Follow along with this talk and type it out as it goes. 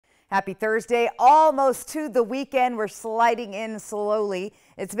Happy Thursday, almost to the weekend. We're sliding in slowly.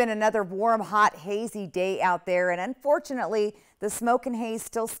 It's been another warm, hot, hazy day out there, and unfortunately, the smoke and haze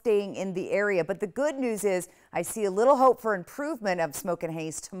still staying in the area. But the good news is I see a little hope for improvement of smoke and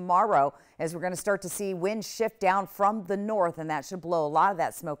haze tomorrow as we're going to start to see winds shift down from the north, and that should blow a lot of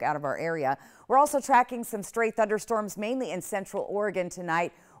that smoke out of our area. We're also tracking some stray thunderstorms mainly in central Oregon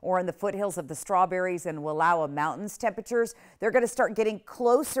tonight or in the foothills of the Strawberries and Wallowa Mountains. Temperatures, they're going to start getting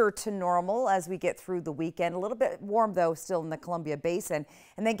closer to normal as we get through the weekend. A little bit warm, though, still in the Columbia Basin.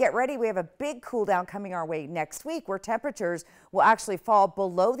 And then get ready. We have a big cool down coming our way next week where temperatures will actually fall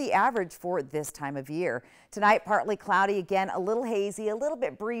below the average for this time of year. Tonight, partly cloudy, again, a little hazy, a little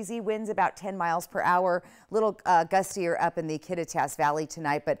bit breezy, winds about 10 miles per hour, a little gustier up in the Kittitas Valley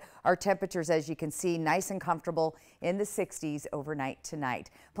tonight. But our temperatures, as you can see, nice and comfortable in the 60s overnight tonight.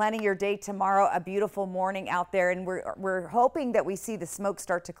 Planning your day tomorrow, a beautiful morning out there, and we're hoping that we see the smoke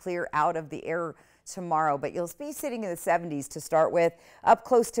start to clear out of the air tomorrow, but you'll be sitting in the 70s to start with, up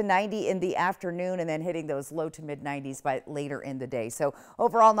close to 90 in the afternoon, and then hitting those low to mid 90s by later in the day. So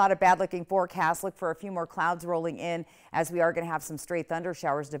overall, not a bad looking forecast. Look for a few more clouds rolling in as we are going to have some stray thunder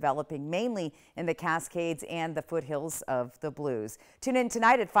showers developing mainly in the Cascades and the foothills of the Blues. Tune in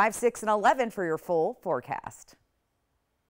tonight at 5, 6, and 11 for your full forecast.